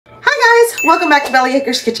Welcome back to Belly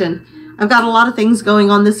Acres Kitchen. I've got a lot of things going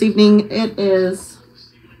on this evening. It is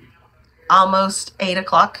almost 8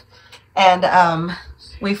 o'clock, and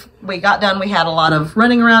we got done. We had a lot of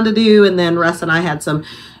running around to do, and then Russ and I had some,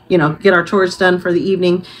 get our chores done for the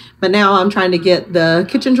evening. But now I'm trying to get the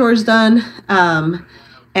kitchen chores done,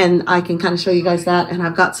 and I can kind of show you guys that. And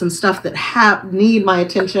I've got some stuff that need my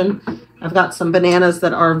attention. I've got some bananas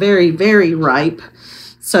that are very, very ripe.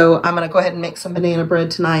 So I'm going to go ahead and make some banana bread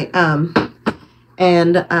tonight.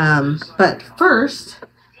 But first,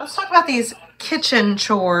 let's talk about these kitchen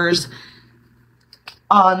chores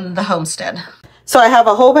on the homestead. So I have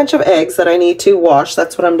a whole bunch of eggs that I need to wash.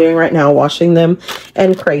 That's what I'm doing right now, washing them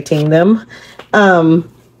and crating them.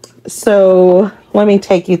 So let me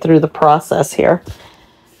take you through the process here.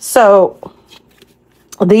 So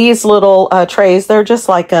these little trays, they're just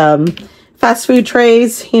like fast food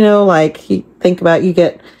trays, like you think about, you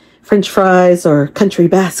get French fries or Country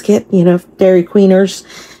Basket, Dairy Queeners,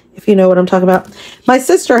 if you know what I'm talking about. My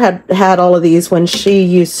sister had all of these when she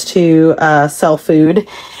used to sell food,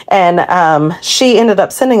 and she ended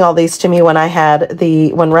up sending all these to me when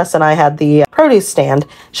Russ and I had the produce stand.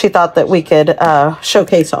 She thought that we could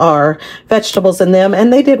showcase our vegetables in them,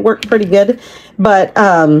 and they did work pretty good. But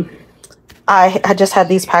I just had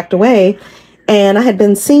these packed away, and I had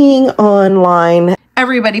been seeing online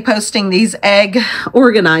everybody posting these egg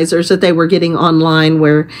organizers that they were getting online,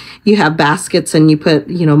 where you have baskets and you put,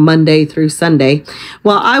 Monday through Sunday.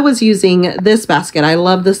 Well, I was using this basket. I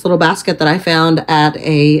love this little basket that I found at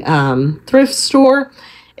a thrift store.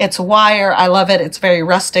 It's wire. I love it. It's very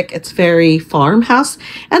rustic. It's very farmhouse.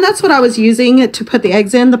 And that's what I was using to put the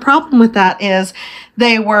eggs in. The problem with that is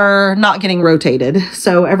they were not getting rotated.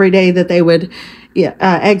 So every day that they would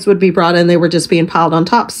eggs would be brought in, they were just being piled on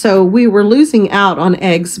top. So we were losing out on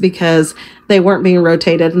eggs because they weren't being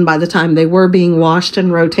rotated. And by the time they were being washed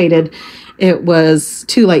and rotated, it was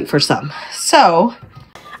too late for some. So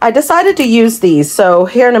I decided to use these. So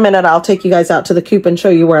here in a minute, I'll take you guys out to the coop and show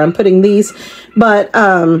you where I'm putting these. But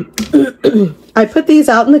I put these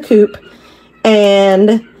out in the coop,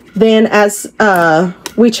 and then as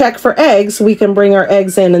we check for eggs, we can bring our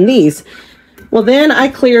eggs in these. Well, then I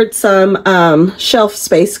cleared some shelf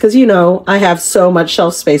space because, I have so much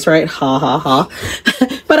shelf space, right? Ha, ha, ha.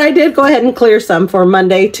 But I did go ahead and clear some for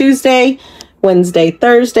Monday, Tuesday, Wednesday,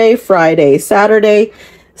 Thursday, Friday, Saturday,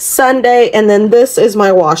 Sunday, and then this is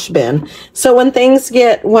my wash bin. So when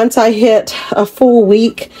once I hit a full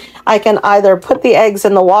week, I can either put the eggs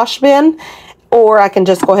in the wash bin, or I can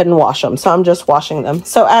just go ahead and wash them. So I'm just washing them.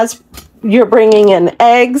 So as you're bringing in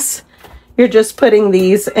eggs, you're just putting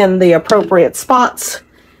these in the appropriate spots.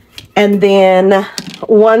 And then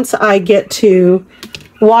once I get to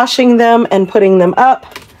washing them and putting them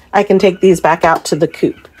up, I can take these back out to the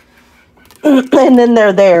coop. And then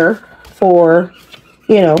they're there for,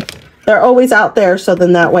 they're always out there. So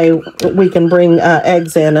then that way we can bring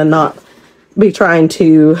eggs in and not be trying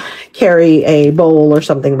to carry a bowl or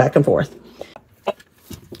something back and forth.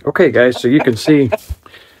 Okay, guys, so you can see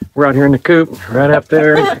we're out here in the coop, right up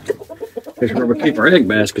there. Here's where we keep our egg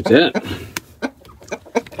baskets at.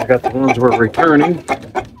 I got the ones we're returning.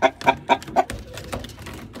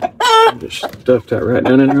 Just stuff that right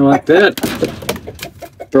down in there like that.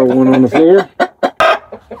 Throw one on the floor.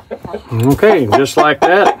 Okay, just like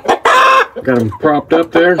that. Got him propped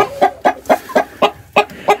up there.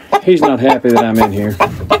 He's not happy that I'm in here,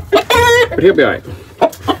 but he'll be all right.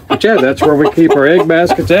 But yeah, that's where we keep our egg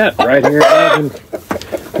baskets at, right here in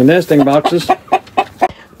the nesting boxes.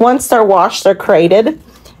 Once they're washed, they're crated.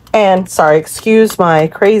 And sorry, excuse my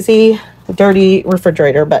crazy, dirty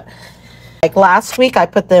refrigerator, but like last week, I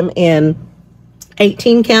put them in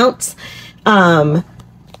 18 counts.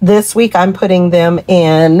 This week, I'm putting them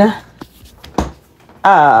in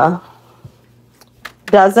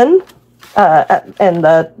dozen, and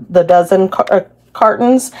the dozen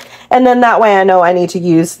cartons. And then that way I know I need to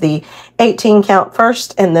use the 18 count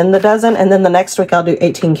first, and then the dozen, and then the next week I'll do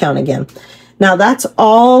 18 count again. Now that's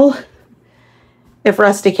all if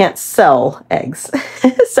Rusty can't sell eggs.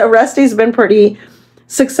 So Rusty's been pretty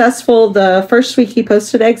successful. The first week he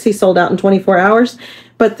posted eggs, he sold out in 24 hours.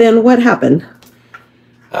 But then what happened?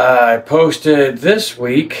 I posted this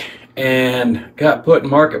week and got put in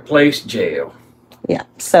marketplace jail. Yeah,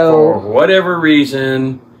 so for whatever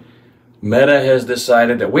reason, Meta has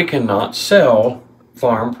decided that we cannot sell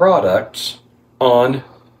farm products on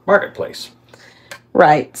marketplace.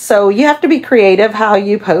 Right. So you have to be creative how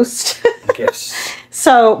you post. Yes.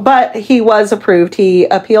 So, but he was approved. He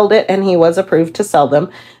appealed it and he was approved to sell them.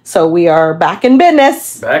 So we are back in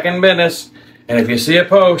business. Back in business. And if you see a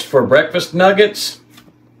post for breakfast nuggets,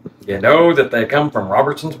 You know that they come from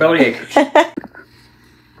Robertson's Belly Acres.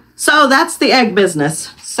 So that's the egg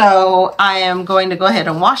business. So I am going to go ahead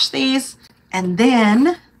and wash these, and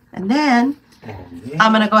then I'm going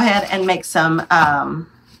to go ahead and make some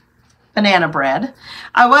banana bread.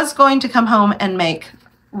 I was going to come home and make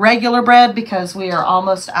regular bread because we are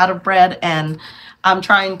almost out of bread, and I'm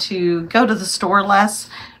trying to go to the store less.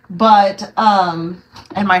 But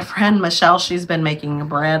and my friend Michelle, she's been making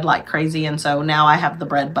bread like crazy, and so now I have the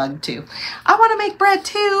bread bug too. I want to make bread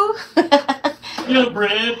too. Yeah,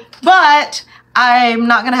 bread. But I'm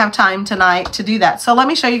not going to have time tonight to do that. So let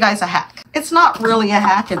me show you guys a hack. It's not really a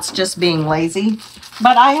hack, it's just being lazy.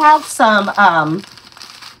 But I have some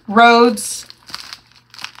Rhodes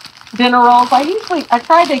dinner rolls. I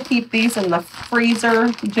try to keep these in the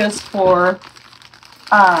freezer just for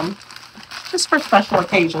special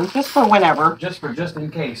occasions, just for whenever. Just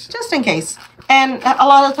in case. Just in case. And a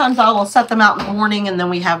lot of times I will set them out in the morning, and then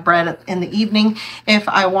we have bread in the evening if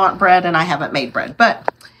I want bread and I haven't made bread.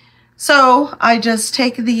 But so I just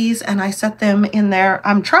take these and I set them in there.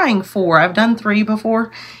 I'm trying 4. I've done 3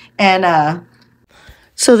 before. And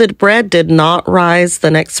so the bread did not rise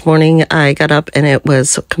the next morning. I got up and it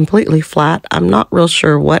was completely flat. I'm not real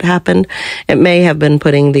sure what happened. It may have been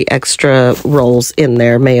putting the extra rolls in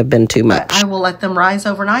there. May have been too much. But I will let them rise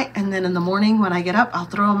overnight, and then in the morning when I get up, I'll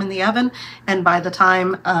throw them in the oven. And by the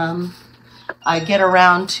time I get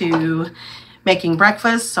around to making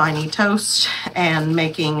breakfast, so I need toast, and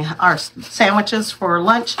making our sandwiches for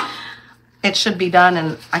lunch, it should be done,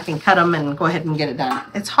 and I can cut them and go ahead and get it done.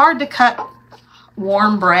 It's hard to cut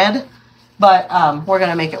warm bread, but we're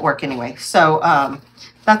gonna make it work anyway. So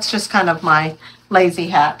that's just kind of my lazy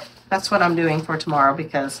hack. That's what I'm doing for tomorrow,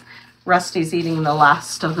 because Rusty's eating the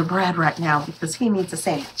last of the bread right now because he needs a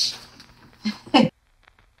sandwich.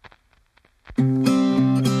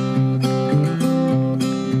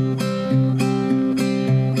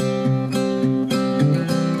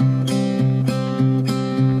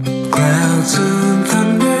 Clouds and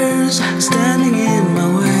thunders standing in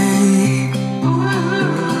my way.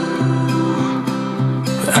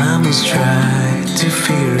 I must try to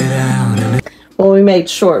figure it out. Well, we made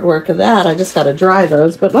short work of that. I just got to dry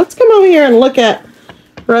those. But let's come over here and look at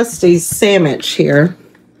Rusty's sandwich here.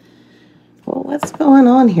 Well, what's going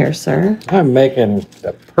on here, sir? I'm making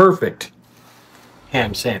the perfect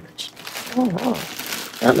ham sandwich. Oh, wow.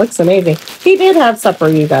 That looks amazing. He did have supper,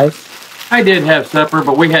 you guys. I did have supper,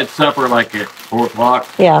 but we had supper like at 4 o'clock.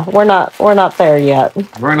 Yeah, we're not there yet.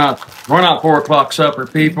 We're not 4 o'clock supper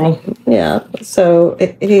people. Yeah, so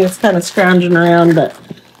he was kind of scrounging around, but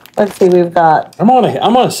let's see, we've got... I'm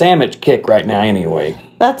on a sandwich kick right now anyway.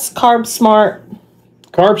 That's Carb Smart.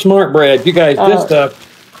 Carb Smart bread. You guys, this stuff.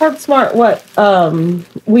 Carb Smart what?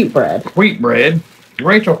 Wheat bread. Wheat bread.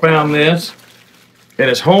 Rachel found this. It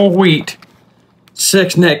is whole wheat,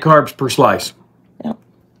 6 net carbs per slice. Yep.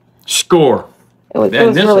 Score. It was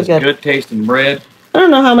this really is good. Good tasting bread. I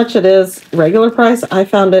don't know how much it is regular price. I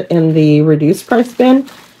found it in the reduced price bin,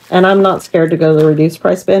 and I'm not scared to go to the reduced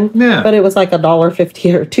price bin. Yeah. But it was like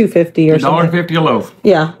 $1.50 or $2.50 or something. $1.50 a loaf.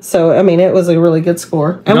 Yeah. So I mean, it was a really good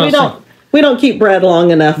score. And we don't keep bread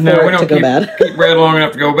long enough for it to go bad. Keep bread long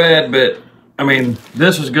enough to go bad, but I mean,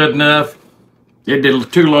 this is good enough. It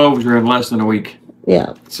did 2 loaves are in less than a week.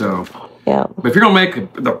 Yeah. So. Yeah. But if you're gonna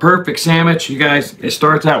make the perfect sandwich, you guys, it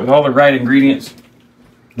starts out with all the right ingredients.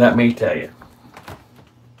 Let me tell you.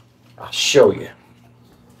 I'll show you.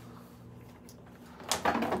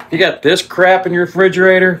 If you got this crap in your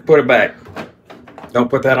refrigerator, put it back. Don't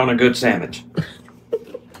put that on a good sandwich.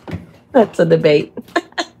 That's a debate.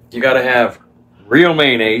 You gotta have real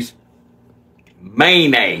mayonnaise.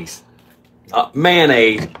 Mayonnaise. Not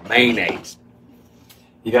mayonnaise, mayonnaise.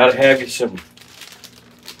 You gotta have you some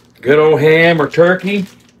good old ham or turkey.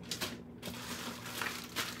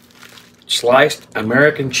 Sliced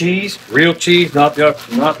American cheese, real cheese, not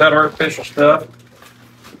that artificial stuff.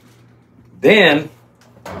 Then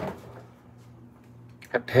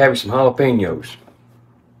have to have some jalapenos.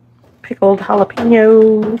 Pickled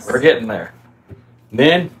jalapenos. We're getting there.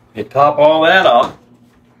 Then you top all that off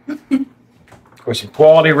with some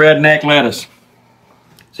quality redneck lettuce.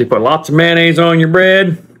 So you put lots of mayonnaise on your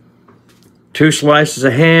bread, 2 slices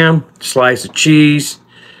of ham, slice of cheese.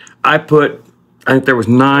 I think there was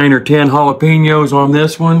 9 or 10 jalapenos on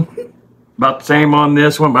this one. About the same on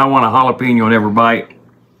this one, but I want a jalapeno in every bite.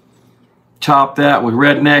 Chop that with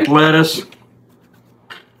redneck lettuce.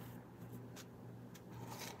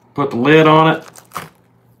 Put the lid on it.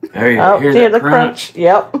 There you go. Hear the crunch.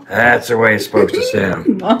 Yep. That's the way it's supposed to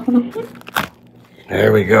sound.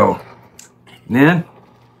 There we go. And then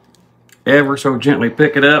ever so gently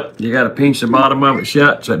pick it up. You got to pinch the bottom of it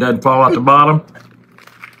shut so it doesn't fall out the bottom.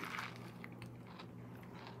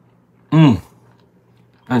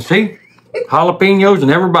 And see, jalapenos in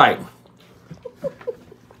every bite.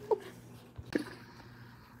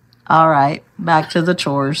 All right, back to the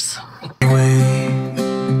chores.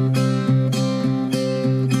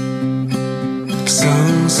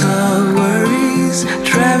 Songs of worries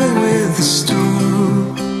travel with the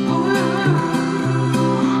storm,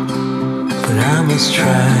 but I must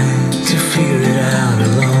try to figure it out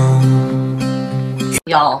alone.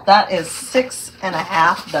 Y'all, that is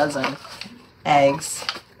 6.5 dozen eggs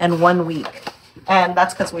in 1 week. And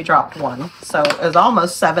that's because we dropped one. So it was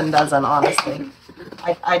almost 7 dozen, honestly.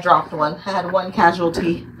 I dropped one. I had one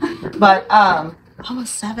casualty. But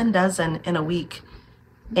almost 7 dozen in a week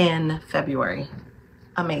in February.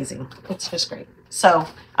 Amazing. It's just great. So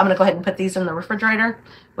I'm going to go ahead and put these in the refrigerator.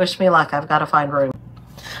 Wish me luck. I've got to find room.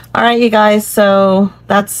 All right, you guys. So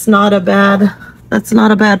that's not a bad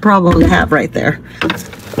problem to have right there.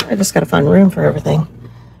 I just got to find room for everything.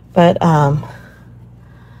 But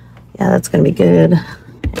yeah, that's going to be good.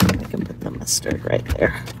 I can put the mustard right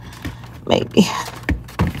there. Maybe.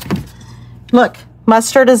 Look,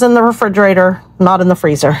 mustard is in the refrigerator, not in the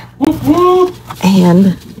freezer.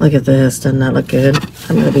 And look at this. Doesn't that look good?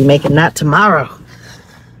 I'm going to be making that tomorrow.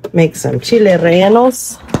 Make some chile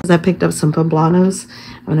rellenos. I picked up some poblanos.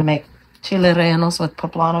 I'm going to make chile rellenos with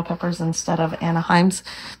poblano peppers instead of Anaheims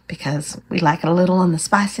because we like it a little on the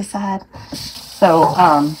spicy side. So,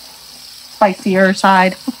 spicier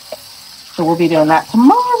side. So we'll be doing that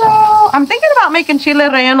tomorrow. I'm thinking about making chile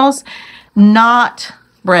rellenos not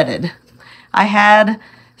breaded. I had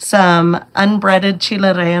some unbreaded chile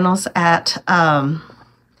rellenos at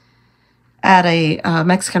a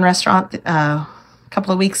Mexican restaurant a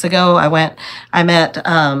couple of weeks ago. I met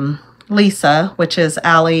Lisa, which is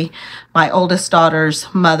Allie, my oldest daughter's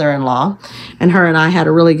mother-in-law, and her and I had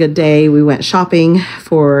a really good day. We went shopping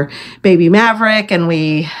for baby Maverick, and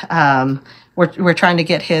we're trying to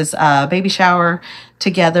get his baby shower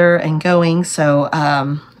together and going. So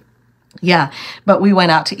yeah, but we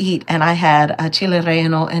went out to eat, and I had a chile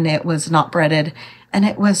relleno, and it was not breaded, and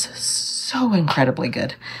it was so incredibly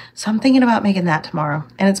good. So I'm thinking about making that tomorrow,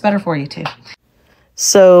 and it's better for you too.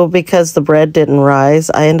 So because the bread didn't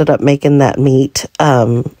rise, I ended up making that meat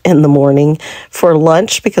in the morning for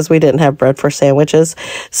lunch because we didn't have bread for sandwiches.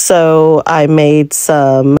 So I made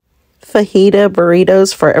some fajita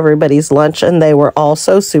burritos for everybody's lunch, and they were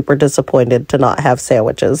also super disappointed to not have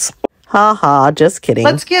sandwiches. Ha ha, just kidding.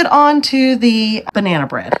 Let's get on to the banana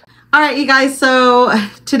bread. All right, you guys, so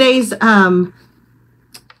today's banana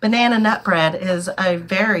nut bread is a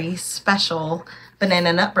very special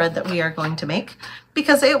banana nut bread that we are going to make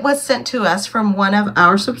because it was sent to us from one of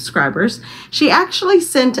our subscribers. She actually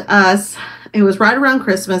sent us, it was right around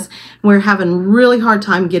Christmas, and we're having really hard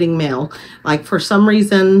time getting mail. Like for some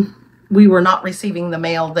reason, we were not receiving the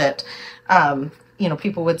mail that, you know,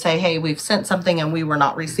 people would say, hey, we've sent something and we were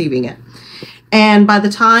not receiving it. And by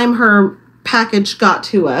the time her package got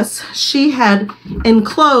to us, she had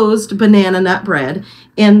enclosed banana nut bread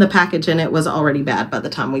in the package, and it was already bad by the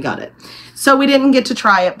time we got it. So we didn't get to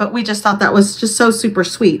try it, but we just thought that was just so super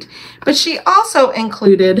sweet. But she also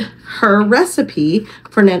included her recipe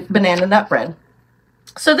for banana nut bread.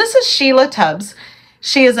 So this is Sheila Tubbs.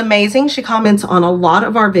 She is amazing. She comments on a lot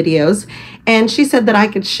of our videos, and she said that I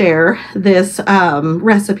could share this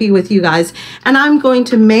recipe with you guys, and I'm going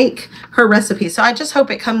to make her recipe. So I just hope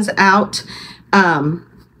it comes out,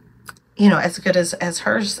 you know, as good as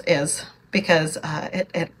hers is, because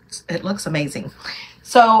it looks amazing.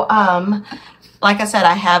 So, like I said,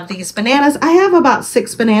 I have these bananas. I have about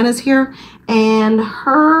 6 bananas here, and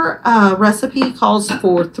her recipe calls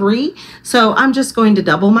for 3. So I'm just going to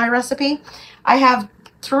double my recipe. I have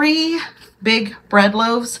 3 big bread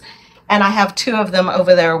loaves, and I have 2 of them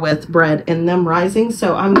over there with bread in them rising.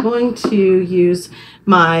 So I'm going to use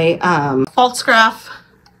my Falstaff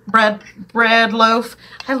bread loaf.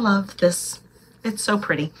 I love this. It's so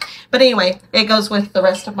pretty. But anyway, it goes with the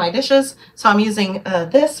rest of my dishes. So I'm using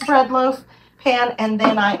this bread loaf pan, and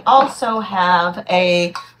then I also have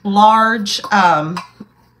a large, I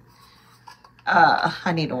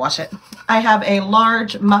need to wash it. I have a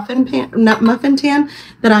large muffin pan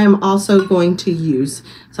that I'm also going to use.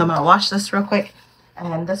 So I'm going to wash this real quick.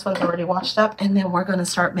 And this one's already washed up. And then we're going to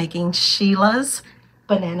start making Sheila's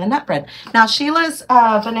banana nut bread. Now, Sheila's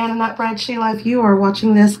banana nut bread, Sheila, if you are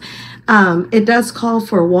watching this, it does call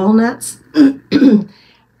for walnuts.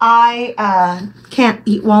 I can't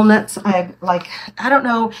eat walnuts. I don't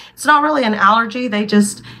know. It's not really an allergy. They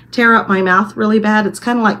just tear up my mouth really bad. It's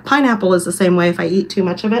kind of like pineapple is the same way if I eat too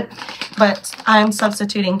much of it. But I'm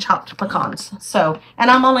substituting chopped pecans. So, and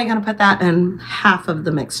I'm only going to put that in half of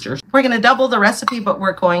the mixture. We're going to double the recipe, but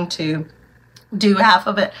we're going to do half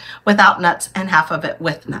of it without nuts and half of it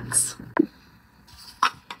with nuts.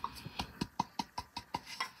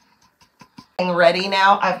 Ready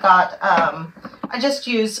now. I've got I just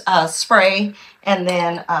use spray and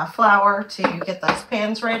then flour to get those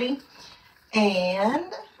pans ready,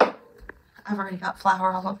 and I've already got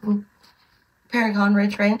flour all of them. Paragon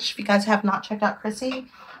Ridge Ranch. If you guys have not checked out Chrissy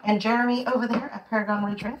and Jeremy over there at Paragon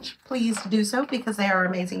Ridge Ranch, please do so because they are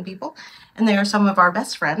amazing people and they are some of our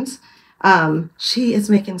best friends. She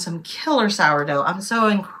is making some killer sourdough. I'm so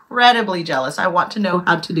incredibly jealous. I want to know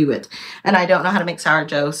how to do it. And I don't know how to make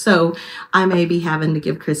sourdough. So I may be having to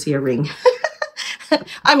give Chrissy a ring.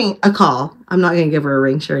 I mean, a call. I'm not going to give her a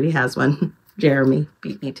ring. She already has one. Jeremy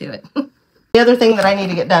beat me to it. The other thing that I need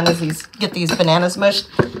to get done is get these bananas mushed.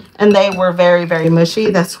 And they were very, very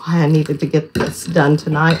mushy. That's why I needed to get this done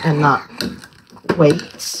tonight and not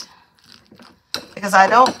wait. Because I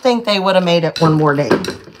don't think they would have made it one more day.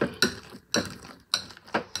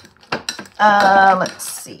 Let's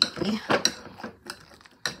see.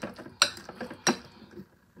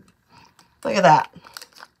 Look at that.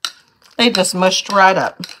 They just mushed right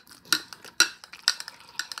up.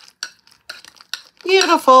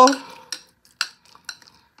 Beautiful.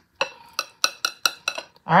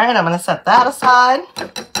 All right, I'm going to set that aside.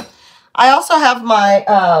 I also have my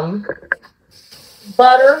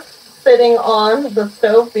butter sitting on the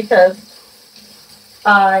stove because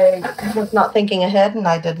I was not thinking ahead and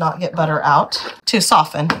I did not get butter out to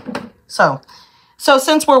soften. So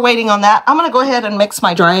since we're waiting on that, I'm going to go ahead and mix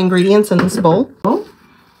my dry ingredients in this bowl.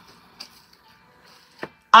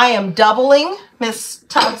 I am doubling Miss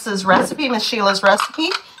Tubbs's recipe, Miss Sheila's recipe.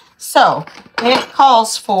 So it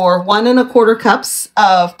calls for 1 1/4 cups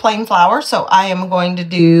of plain flour. So I am going to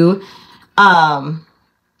do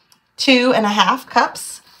 2 1/2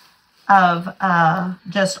 cups of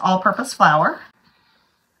just all-purpose flour.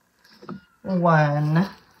 1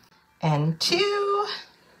 and 2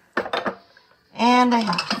 and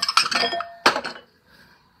 1/2.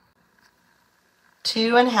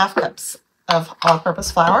 2 1/2 cups of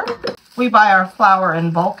all-purpose flour. We buy our flour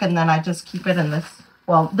in bulk and then I just keep it in this.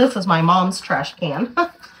 Well, this is my mom's trash can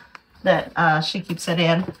that she keeps it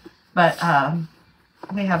in. But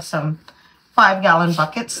we have some 5-gallon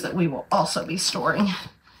buckets that we will also be storing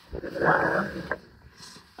flour.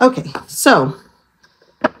 Okay, so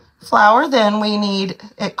flour, then we need,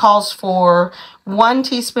 it calls for 1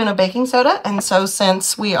 teaspoon of baking soda. And so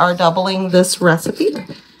since we are doubling this recipe,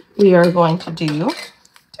 we are going to do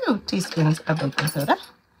 2 teaspoons of baking soda.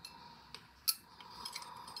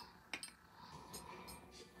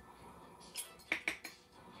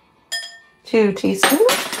 2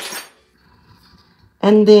 teaspoons.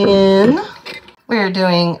 And then we're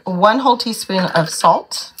doing 1 whole teaspoon of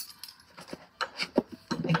salt.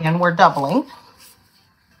 Again, we're doubling.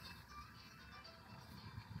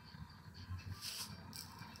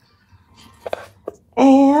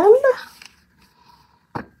 And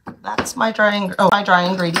that's my dry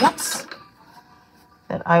ingredients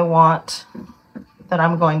that I'm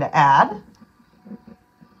going to add.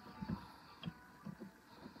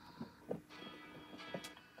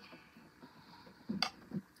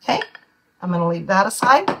 Okay, I'm going to leave that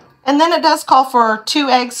aside. And then it does call for 2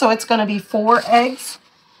 eggs, so it's going to be 4 eggs.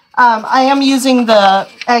 I am using the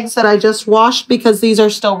eggs that I just washed because these are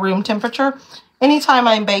still room temperature. Anytime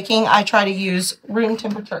I'm baking, I try to use room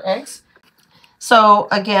temperature eggs. So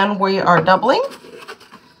again, we are doubling.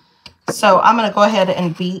 So I'm going to go ahead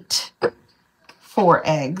and beat 4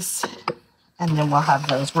 eggs. And then we'll have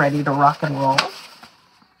those ready to rock and roll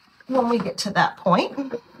when we get to that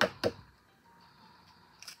point.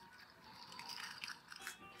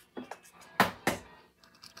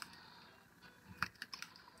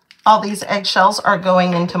 All these eggshells are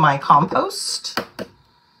going into my compost.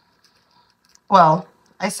 Well,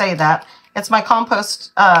 I say that. It's my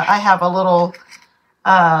compost. I have a little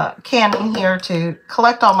can in here to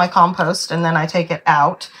collect all my compost, and then I take it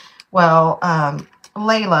out. Well,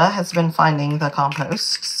 Layla has been finding the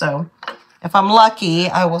compost, so if I'm lucky,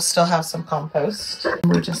 I will still have some compost.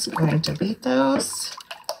 We're just going to beat those.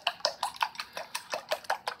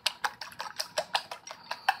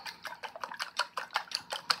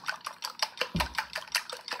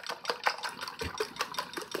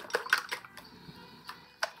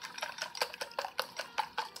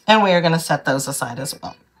 And we are going to set those aside as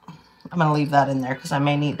well. I'm going to leave that in there because I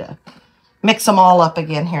may need to mix them all up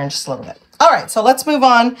again here in just a little bit. All right, so let's move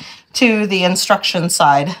on to the instruction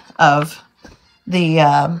side of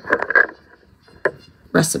the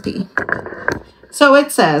recipe. So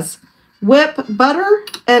it says, whip butter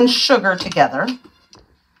and sugar together.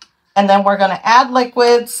 And then we're going to add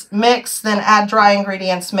liquids, mix, then add dry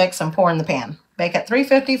ingredients, mix, and pour in the pan. Bake at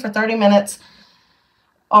 350 for 30 minutes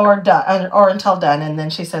or done, or until done. And then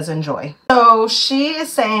she says, enjoy. So she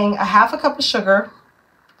is saying a half a cup of sugar.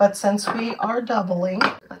 But since we are doubling,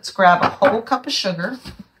 let's grab a whole cup of sugar.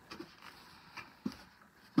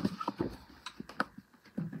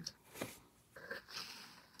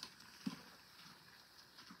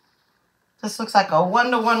 This looks like a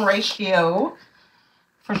 1-to-1 ratio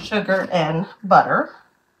for sugar and butter.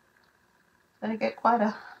 Did I get quite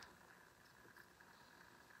a...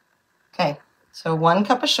 Okay, so 1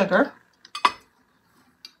 cup of sugar.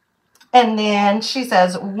 And then she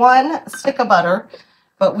says 1 stick of butter,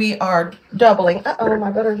 but we are doubling. Uh-oh,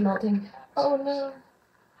 my butter's melting. Oh, no.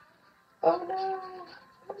 Oh, no.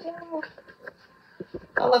 Oh, no.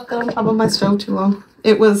 I left it on top of my stove too long.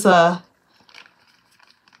 It was, I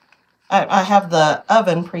have the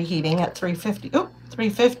oven preheating at 350. Oh,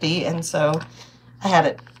 350, and so I had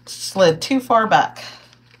it slid too far back.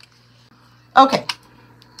 Okay,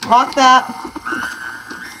 lock that.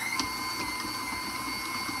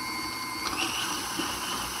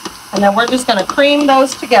 And then we're just going to cream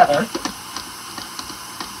those together.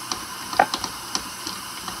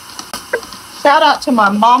 Shout out to my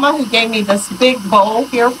mama who gave me this big bowl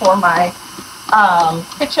here for my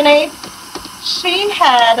KitchenAid. She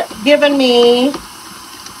had given me,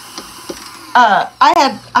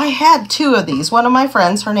 I had 2 of these. One of my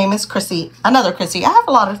friends, her name is Chrissy, another Chrissy. I have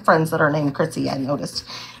a lot of friends that are named Chrissy, I noticed.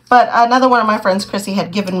 But another one of my friends, Chrissy,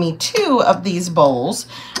 had given me 2 of these bowls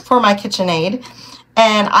for my KitchenAid.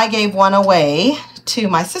 And I gave one away to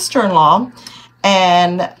my sister-in-law.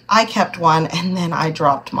 And I kept one, and then I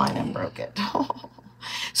dropped mine and broke it.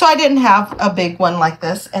 So I didn't have a big one like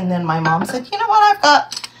this. And then my mom said, you know what, I've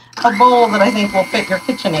got a bowl that I think will fit your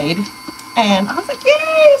KitchenAid. And I was like,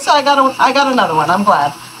 yay! So I got another one. I'm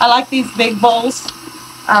glad. I like these big bowls,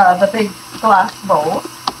 the big glass bowls.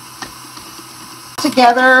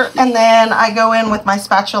 Together, and then I go in with my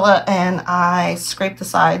spatula and I scrape the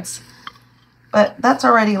sides. But that's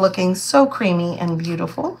already looking so creamy and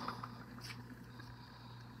beautiful.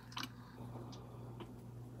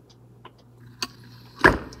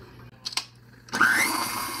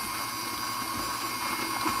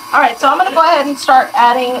 All right, so I'm going to go ahead and start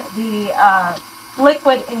adding the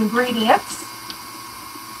liquid ingredients.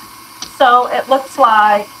 So it looks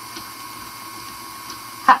like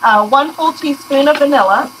 1 full teaspoon of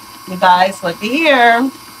vanilla. You guys, looky here.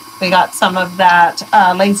 We got some of that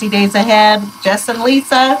Lazy Days Ahead, Jess and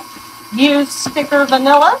Lisa use sticker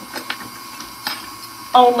vanilla.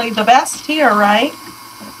 Only the best here, right?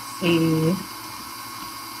 Let's see.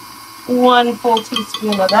 1 full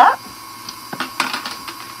teaspoon of that.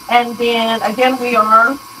 And then again, we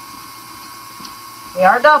are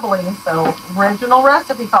doubling. So original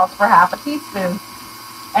recipe calls for half a teaspoon.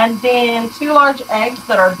 And then 2 large eggs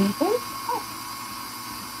that are beaten.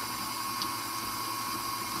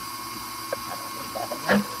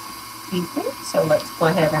 So let's go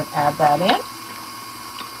ahead and add that in.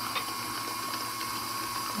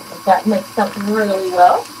 Get that mixed up really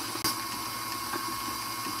well.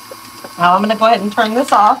 Now I'm going to go ahead and turn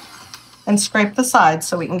this off and scrape the sides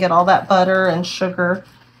so we can get all that butter and sugar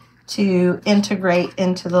to integrate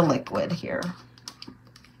into the liquid here.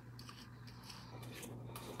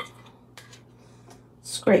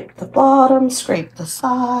 Scrape the bottom, scrape the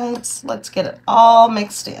sides. Let's get it all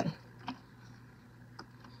mixed in.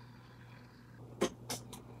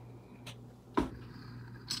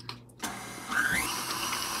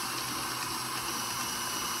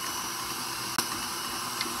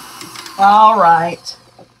 All right,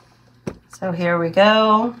 so here we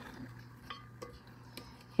go.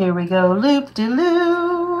 Here we go,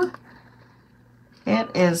 loop-de-loo. It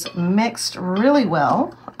is mixed really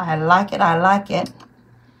well. I like it, I like it.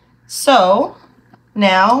 So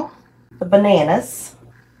now the bananas.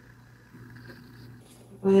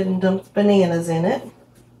 Go ahead and dump the bananas in it.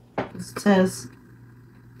 It says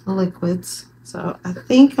the liquids. So I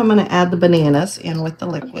think I'm going to add the bananas in with the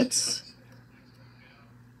liquids.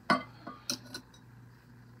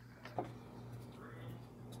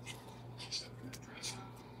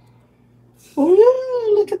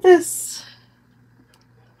 Ooh, look at this.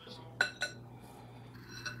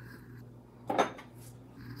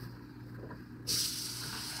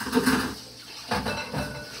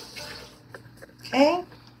 Okay.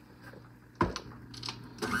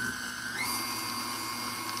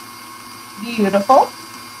 beautiful.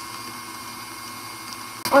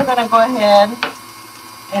 We're going to go ahead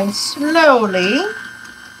and slowly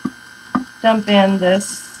dump in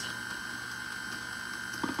this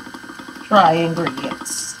dry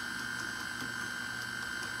ingredients.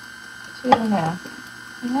 2.5.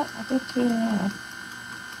 Yep, I did 2.5.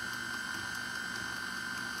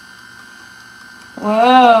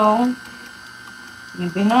 Whoa. You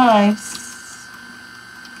be nice.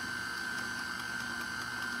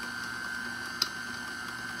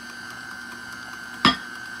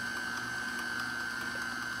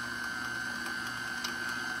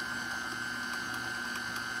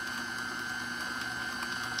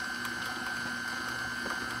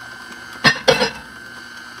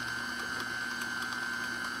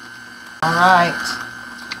 All right.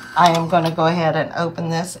 I am going to go ahead and open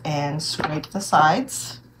this and scrape the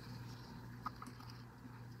sides.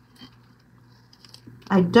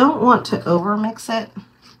 I don't want to over mix it.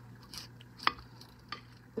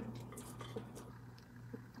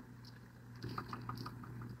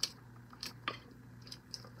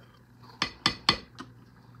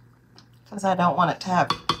 Because I don't want it to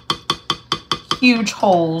have huge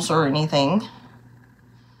holes or anything.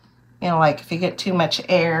 You know, like if you get too much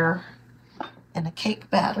air in a cake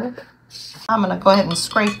batter. I'm going to go ahead and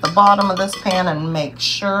scrape the bottom of this pan and make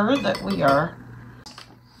sure that we are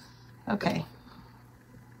okay.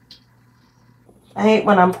 I hate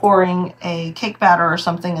when I'm pouring a cake batter or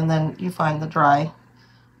something and then you find the dry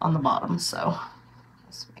on the bottom, so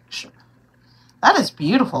let's make sure. That is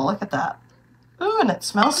beautiful. Look at that. Ooh, and it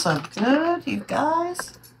smells so good, you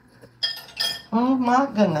guys. Oh my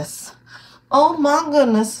goodness. Oh my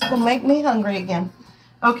goodness. It'll make me hungry again.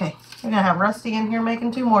 Okay, we're going to have Rusty in here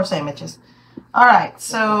making 2 more sandwiches. All right,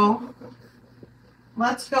 so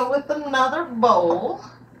let's go with another bowl.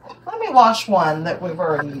 Let me wash one that we've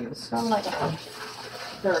already used. I'm not going to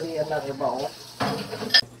dirty another bowl.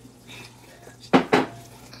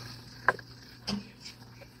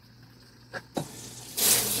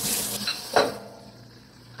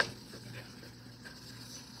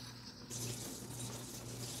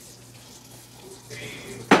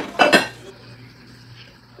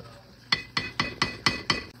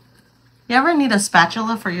 You ever need a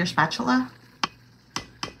spatula for your spatula?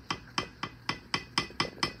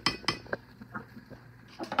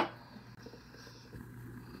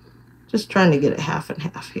 Just trying to get it half and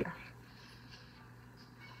half here.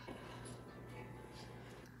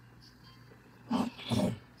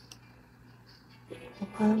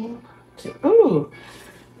 One, two. Ooh,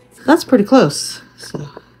 that's pretty close. So.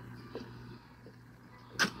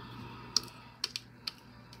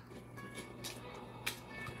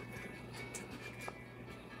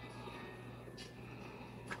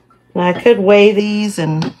 Now I could weigh these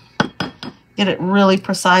and get it really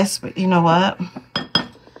precise, but you know what?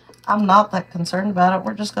 I'm not that concerned about it.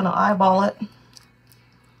 We're just going to eyeball it.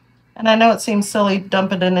 And I know it seems silly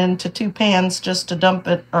dumping it into 2 pans just to dump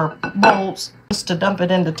it, or bowls, just to dump it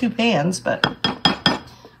into 2 pans, but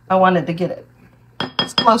I wanted to get it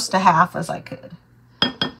as close to half as I could.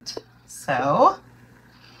 So,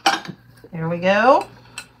 here we go.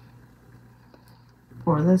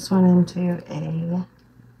 Pour this one into a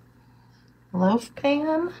loaf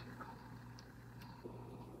pan.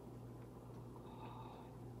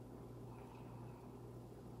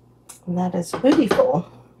 And that is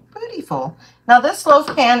beautiful. Beautiful. Now this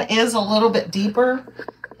loaf pan is a little bit deeper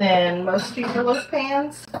than most of your loaf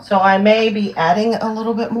pans, so I may be adding a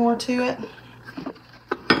little bit more to it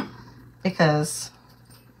because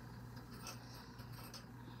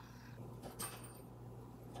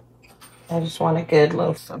I just want a good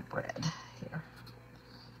loaf of bread here.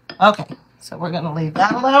 Okay, so we're going to leave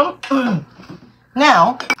that alone.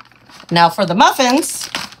 Now for the muffins,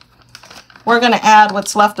 we're going to add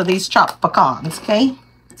what's left of these chopped pecans, okay?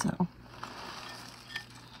 So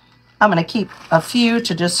I'm going to keep a few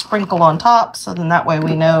to just sprinkle on top, so then that way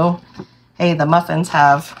we know, hey, the muffins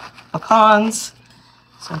have pecans.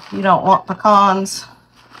 So if you don't want pecans,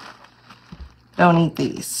 don't eat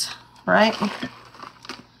these, right?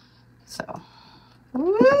 So,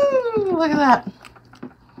 woo, look at that.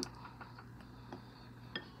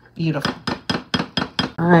 Beautiful.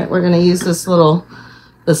 All right, we're going to use this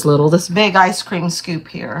big ice cream scoop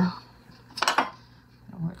here.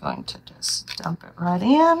 And we're going to just dump it right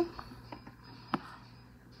in.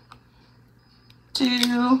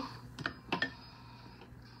 2,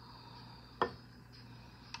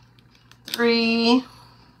 3,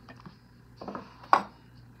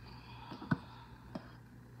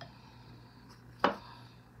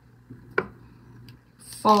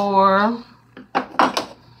 4,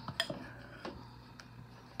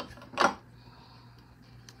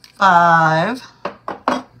 5, 5.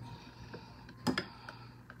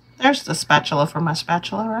 There's the spatula for my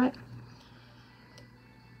spatula, right?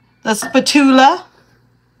 The spatula.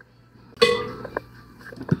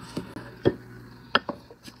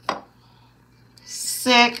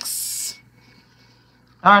 6.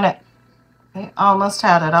 Darn it. I almost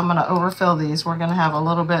had it. I'm going to overfill these. We're going to have a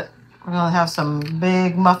little bit, we're going to have some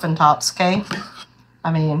big muffin tops, okay?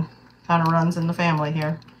 I mean, kind of runs in the family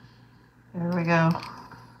here. There we go.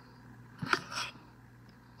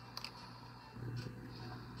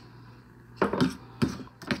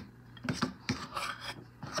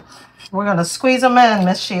 We're going to squeeze them in,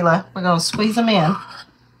 Miss Sheila. We're going to squeeze them in.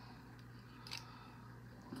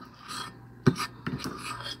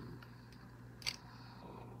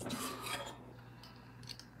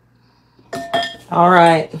 All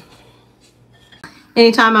right.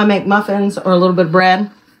 Anytime I make muffins or a little bit of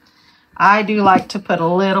bread, I do like to put a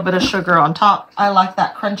little bit of sugar on top. I like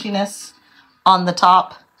that crunchiness on the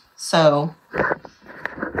top. So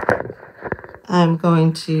I'm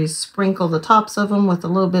going to sprinkle the tops of them with a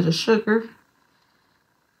little bit of sugar.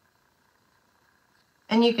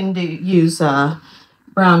 And you can use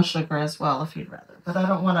brown sugar as well if you'd rather. But I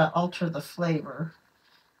don't want to alter the flavor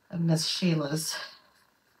of Miss Sheila's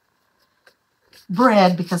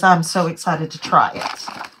bread because I'm so excited to try it.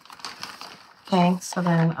 Okay, so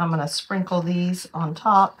then I'm going to sprinkle these on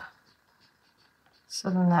top. So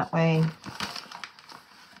then that way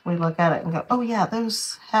we look at it and go, oh yeah,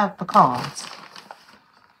 those have pecans.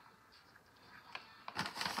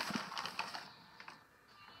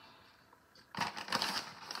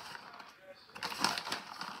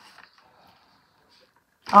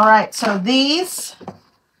 All right, so these,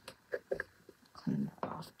 clean that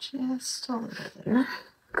off just a little there.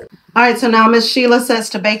 All right, so now Miss Sheila says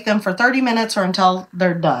to bake them for 30 minutes or until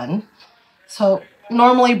they're done. So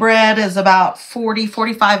normally bread is about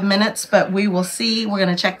 40-45 minutes, but we will see. We're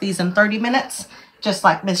going to check these in 30 minutes, just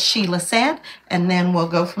like Miss Sheila said, and then we'll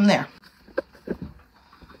go from there.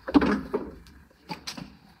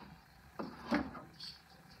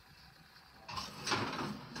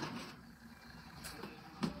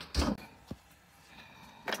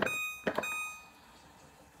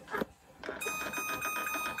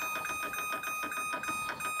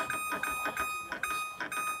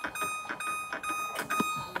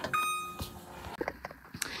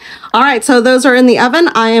 All right, so those are in the oven.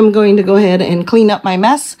 I am going to go ahead and clean up my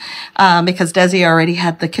mess because Desi already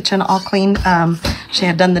had the kitchen all clean. She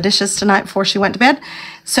had done the dishes tonight before she went to bed.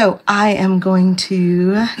 So I am going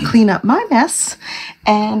to clean up my mess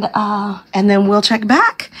and then we'll check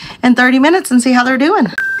back in 30 minutes and see how they're doing.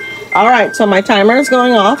 All right, so my timer is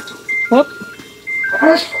going off. Whoop.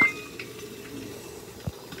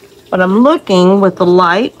 But I'm looking with the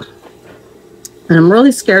light. And I'm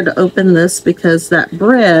really scared to open this because that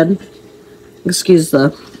bread, excuse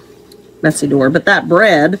the messy door, but that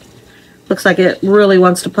bread looks like it really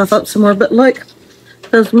wants to puff up some more. But look,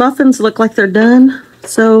 those muffins look like they're done.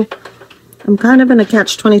 So I'm kind of in a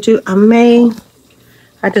catch-22.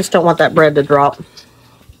 I just don't want that bread to drop.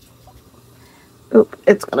 Oop,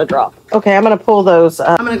 it's going to drop. Okay, I'm going to pull those.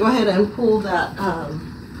 I'm going to go ahead and pull that,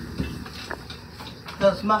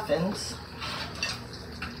 those muffins.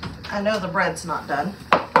 I know the bread's not done.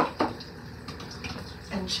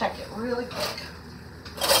 And check it really quick.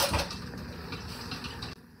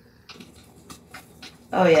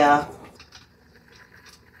 Oh yeah.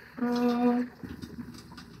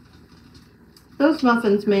 Those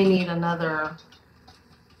muffins may need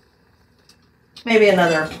maybe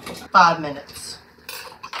another 5 minutes.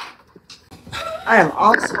 I am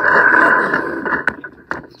also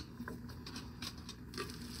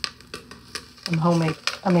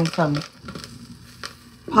some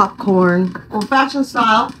popcorn, old-fashioned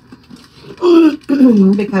style,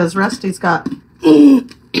 because Rusty's got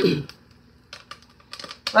Hulu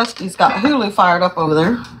fired up over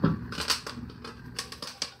there.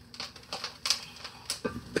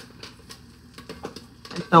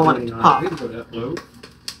 I don't want it to pop.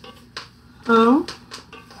 Oh?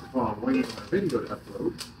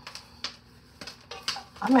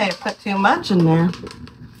 I may have put too much in there.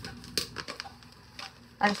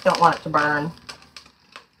 I just don't want it to burn.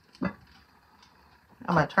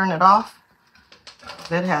 I'm going to turn it off.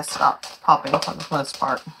 It has stopped popping for the most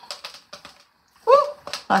part. Woo!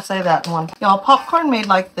 I say that in one. Y'all, popcorn made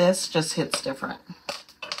like this just hits different.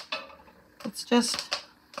 It's just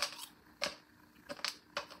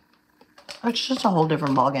a whole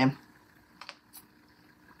different ballgame.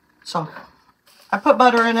 So, I put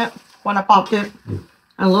butter in it when I popped it. And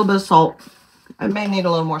a little bit of salt. It may need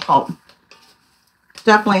a little more salt.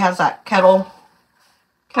 Definitely has that kettle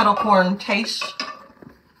corn taste.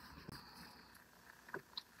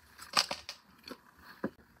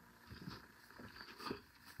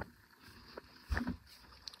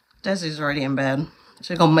 Desi's already in bed.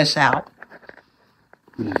 She's gonna miss out.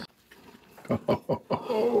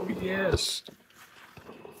 Oh, yes.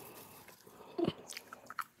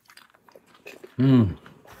 Mmm.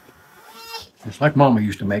 It's like Mama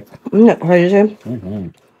used to make. Isn't it crazy? Mm-hmm.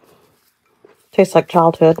 Tastes like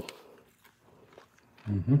childhood.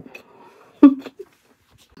 Mm-hmm.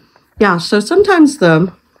 Yeah, so sometimes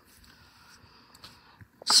the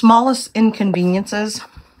smallest inconveniences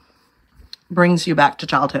brings you back to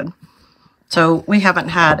childhood. So we haven't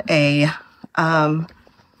had a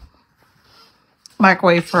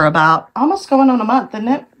microwave for about almost going on a month, isn't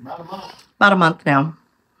it? About a month now.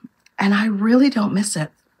 And I really don't miss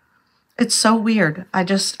it. It's so weird. I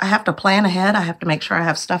have to plan ahead. I have to make sure I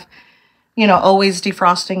have stuff, you know, always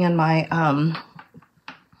defrosting in my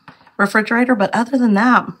refrigerator. But other than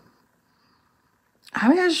that, I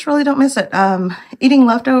mean, I just really don't miss it. Eating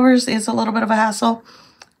leftovers is a little bit of a hassle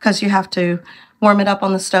because you have to warm it up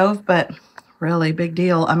on the stove, but really big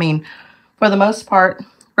deal. I mean, for the most part,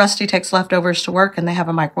 Rusty takes leftovers to work and they have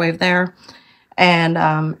a microwave there.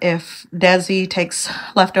 And if Desi takes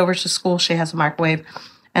leftovers to school, she has a microwave.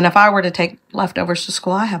 And if I were to take leftovers to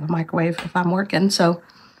school, I have a microwave if I'm working. So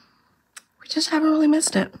we just haven't really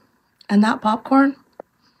missed it. And that popcorn,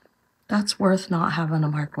 that's worth not having a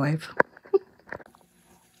microwave.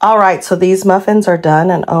 All right, so these muffins are done.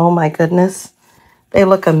 And oh my goodness, they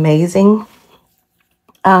look amazing.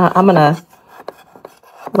 I'm going to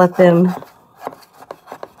let them,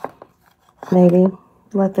 maybe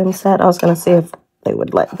let them set. I was going to see if they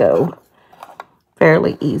would let go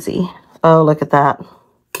fairly easy. Oh, look at that.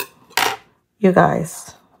 You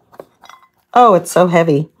guys. Oh, it's so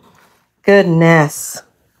heavy. Goodness.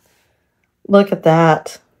 Look at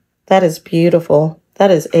that. That is beautiful.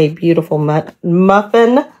 That is a beautiful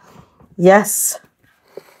muffin. Yes.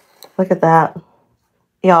 Look at that.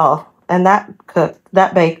 Y'all. And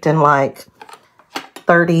that baked in like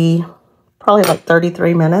 30, probably like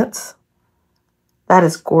 33 minutes. That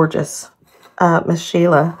is gorgeous. Miss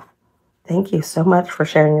Sheila, thank you so much for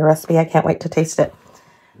sharing your recipe. I can't wait to taste it.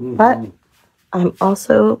 Mm-hmm. But I'm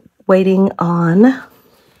also waiting on,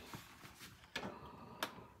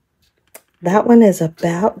 that one is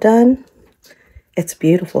about done. It's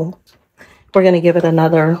beautiful. We're going to give it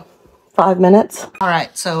another 5 minutes. All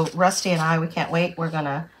right, so Rusty and I, we can't wait. We're going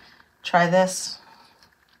to try this.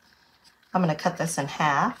 I'm going to cut this in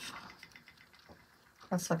half.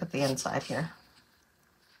 Let's look at the inside here.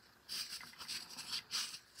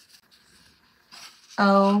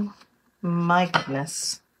 Oh my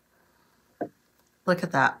goodness. Look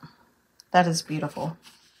at that. That is beautiful.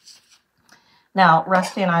 Now,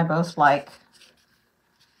 Rusty and I both like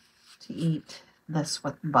to eat this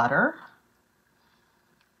with butter.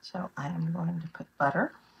 So I am going to put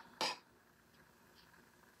butter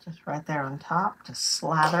just right there on top to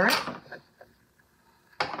slather it.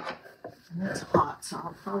 And it's hot, so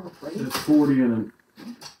I'll probably... It's 40 and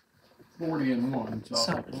 1.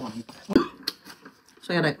 So one. So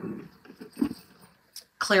we gotta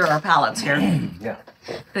clear our palates here. Yeah.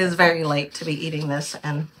 It is very late to be eating this,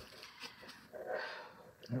 and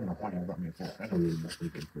I don't know why you brought me a fork. I don't need much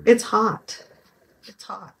sleeping. It's hot. It's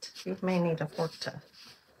hot. You may need a fork to.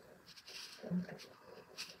 Okay.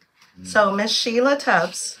 So Miss Sheila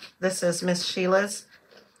Tubbs, this is Miss Sheila's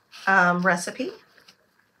recipe.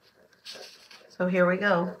 So here we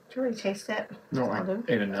go. Did you already taste it? No, I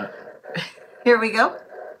ate a nut. Here we go.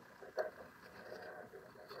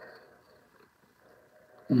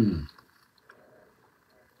 Mmm.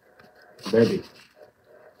 Baby.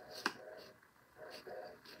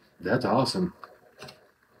 That's awesome.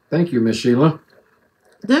 Thank you, Miss Sheila.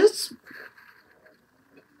 This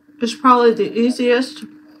is probably the easiest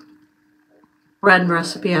bread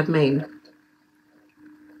recipe I've made.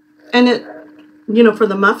 And it, you know, for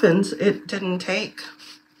the muffins, it didn't take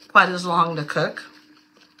quite as long to cook.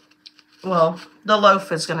 Well, the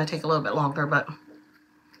loaf is going to take a little bit longer, but...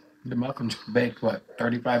 The muffins baked, what,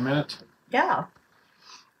 35 minutes? Yeah.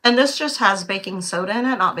 And this just has baking soda in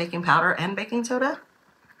it, not baking powder and baking soda.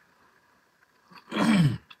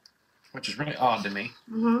 Which is really odd to me.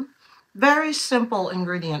 Mm-hmm. Very simple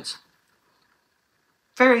ingredients.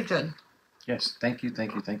 Very good. Yes, thank you,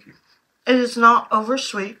 thank you, thank you. It is not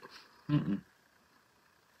oversweet. Mm-mm.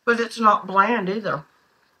 But it's not bland either.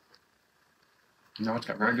 No, it's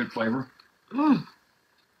got very good flavor. Mm.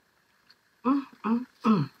 Mm, mm,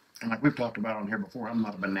 mm. And like we've talked about on here before, I'm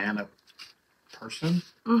not a banana person.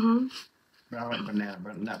 Mm-hmm. But I like banana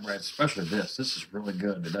nut bread, especially this. This is really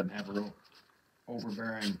good. It doesn't have a real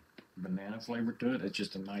overbearing banana flavor to it. It's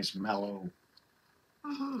just a nice mellow.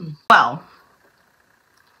 Mm-hmm. Well,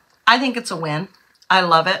 I think it's a win. I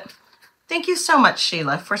love it. Thank you so much,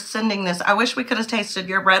 Sheila, for sending this. I wish we could have tasted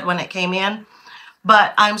your bread when it came in,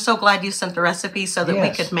 but I'm so glad you sent the recipe so that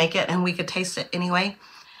we could make it and we could taste it anyway.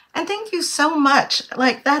 And thank you so much.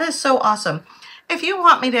 Like, that is so awesome. If you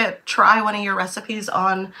want me to try one of your recipes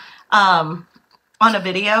on a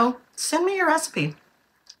video, send me your recipe.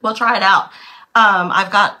 We'll try it out.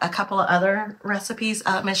 I've got a couple of other recipes.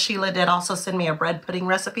 Miss Sheila did also send me a bread pudding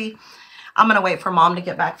recipe. I'm going to wait for Mom to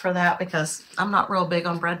get back for that because I'm not real big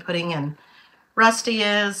on bread pudding, and Rusty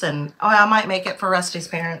is, and oh, I might make it for Rusty's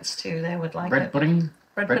parents too. They would like bread it. Pudding?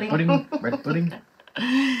 Bread pudding? Bread pudding?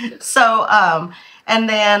 So, and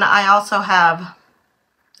then I also have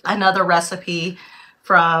another recipe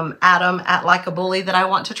from Adam at Like a Bully that I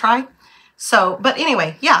want to try. So, but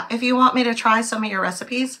anyway, yeah, if you want me to try some of your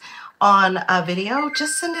recipes on a video,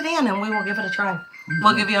 just send it in and we will give it a try.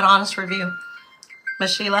 We'll give you an honest review.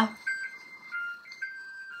 Miss Sheila,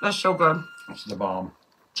 that's so good. It's the bomb.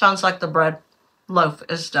 Sounds like the bread loaf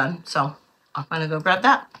is done. So I'm going to go grab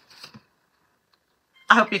that.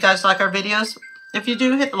 I hope you guys like our videos. If you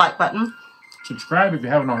do, hit the like button. Subscribe if you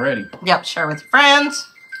haven't already. Yep, share with your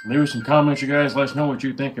friends. Leave us some comments, you guys. Let us know what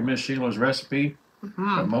you think of Miss Sheila's recipe.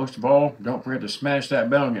 But most of all, don't forget to smash that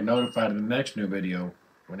bell and get notified of the next new video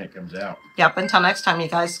when it comes out. Yep, until next time, you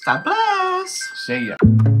guys. God bless. See ya.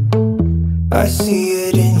 I see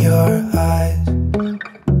it in your eyes.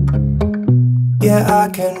 Yeah, I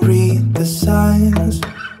can read the signs.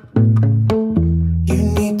 You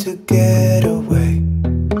need to get away.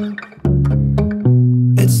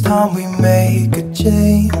 It's time we make a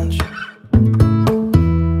change.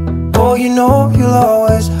 Oh, you know you'll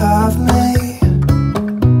always have me.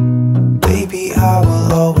 Baby, I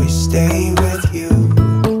will always stay with you.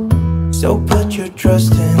 So put your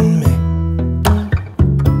trust in me.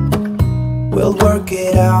 We'll work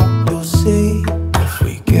it out, you'll see. If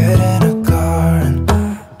we get in a car and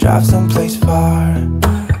drive someplace far,